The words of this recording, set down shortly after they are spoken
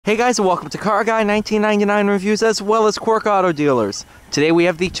Hey guys, and welcome to Car Guy 1999 Reviews as well as Quirk Auto Dealers. Today we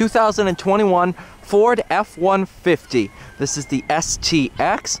have the 2021 Ford F-150. This is the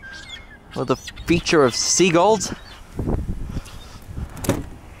STX with a feature of seagulls.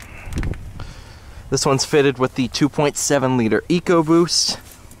 This one's fitted with the 2.7 liter EcoBoost.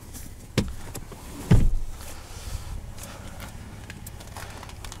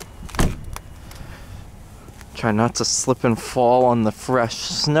 Try not to slip and fall on the fresh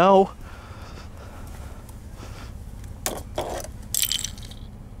snow.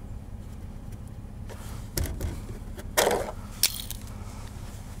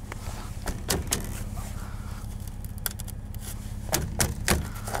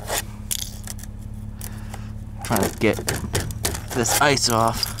 Trying to get this ice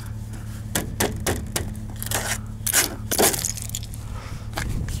off.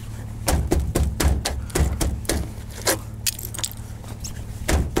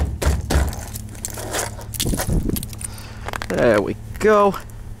 There we go.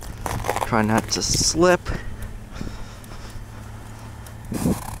 Try not to slip.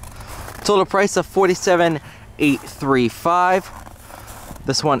 Total price of $47,835.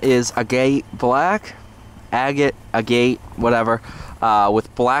 This one is agate black, agate, whatever,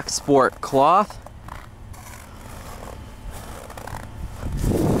 with black sport cloth.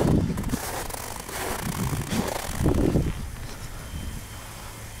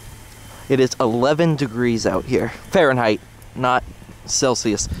 It is 11 degrees out here, Fahrenheit. Not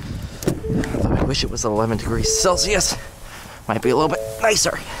Celsius. Although I wish it was 11 degrees Celsius. Might be a little bit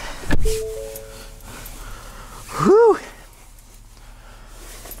nicer. Whew.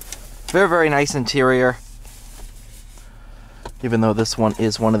 Very, very nice interior. Even though this one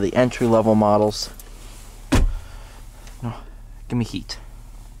is one of the entry-level models. No, give me heat.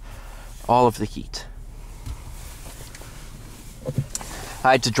 All of the heat.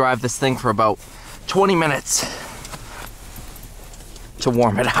 I had to drive this thing for about 20 minutes to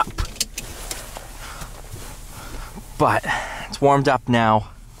warm it up. But it's warmed up now.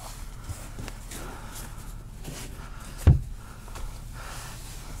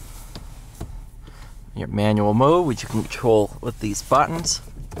 Your manual mode, which you can control with these buttons.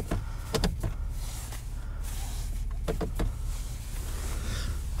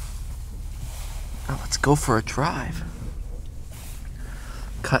 Now let's go for a drive.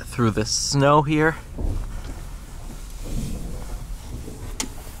 Cut through the snow here.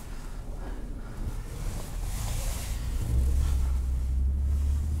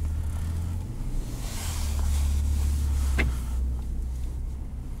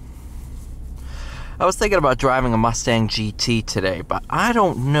 I was thinking about driving a Mustang GT today, but I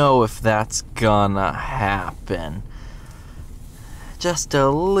don't know if that's gonna happen. Just a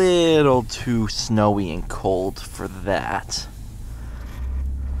little too snowy and cold for that.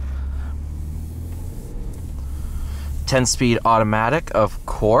 10-speed automatic, of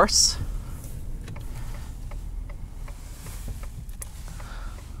course.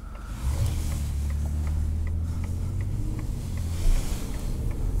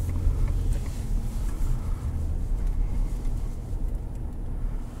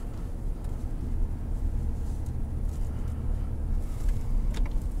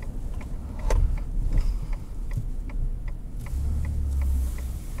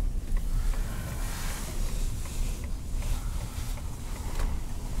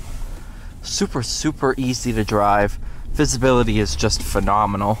 Super easy to drive. Visibility is just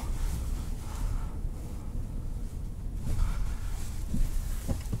phenomenal.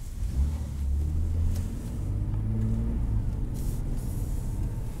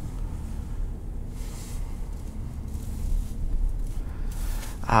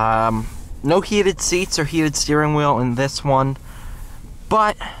 No heated seats or heated steering wheel in this one,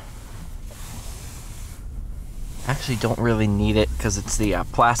 but actually don't really need it because it's the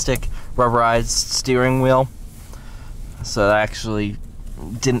plastic rubberized steering wheel, so I actually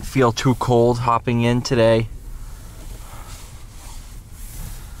didn't feel too cold hopping in today.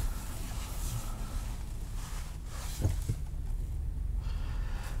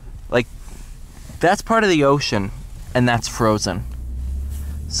 Like, that's part of the ocean and that's frozen,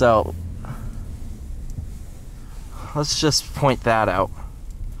 so let's just point that out.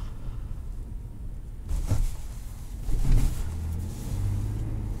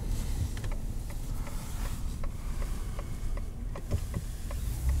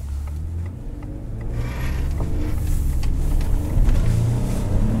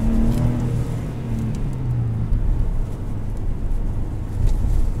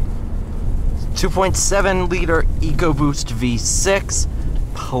 .7 liter EcoBoost V6,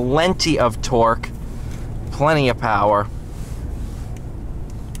 plenty of torque, plenty of power.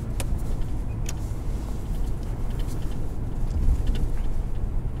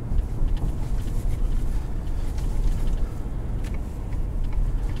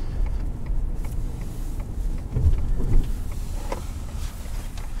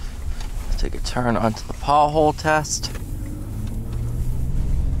 Take a turn onto the pothole test.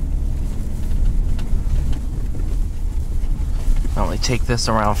 I only take this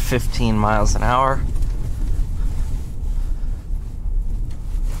around 15 miles an hour.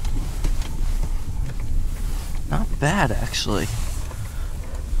 Not bad, actually.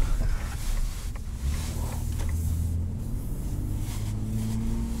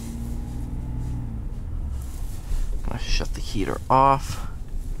 I'm gonna shut the heater off.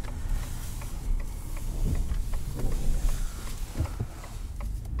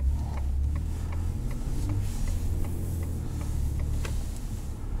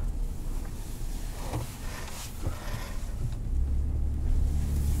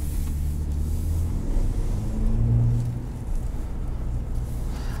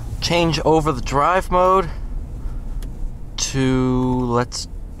 Change over the drive mode to, let's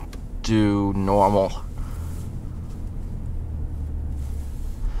do normal.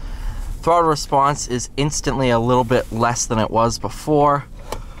 Throttle response is instantly a little bit less than it was before.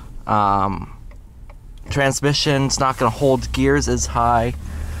 Transmission's not going to hold gears as high.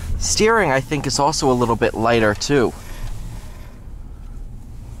 Steering, I think, is also a little bit lighter too.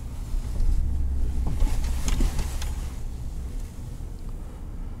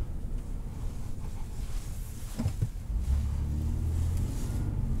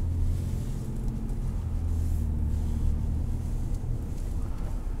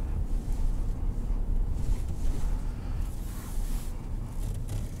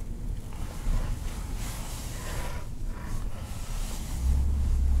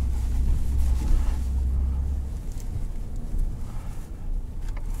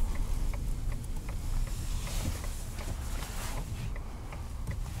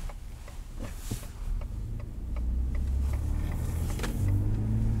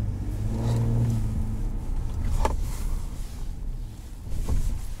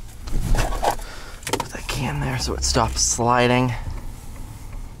 In there so it stops sliding.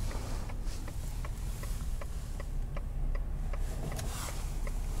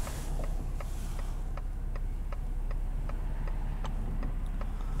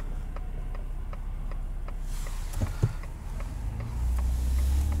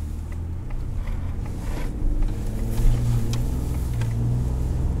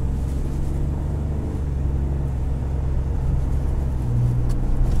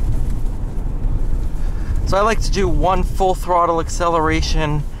 So I like to do one full throttle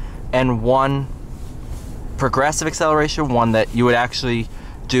acceleration and one progressive acceleration, one that you would actually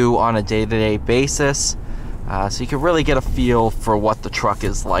do on a day-to-day basis, so you can really get a feel for what the truck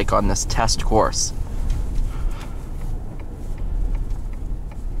is like on this test course.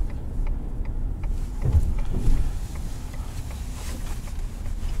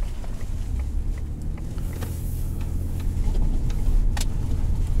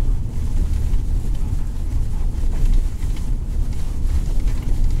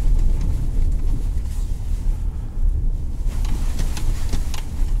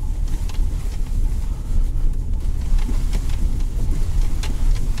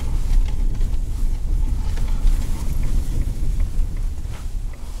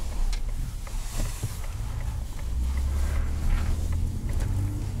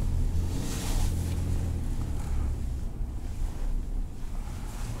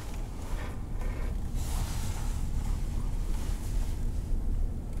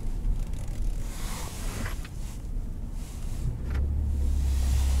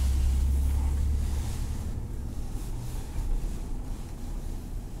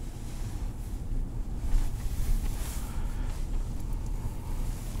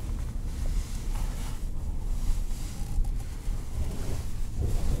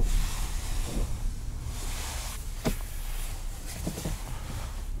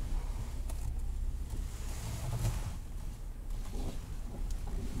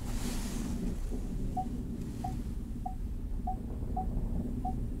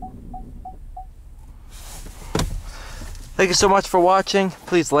 Thank you so much for watching.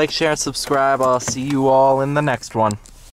 Please like, share, and subscribe. I'll see you all in the next one.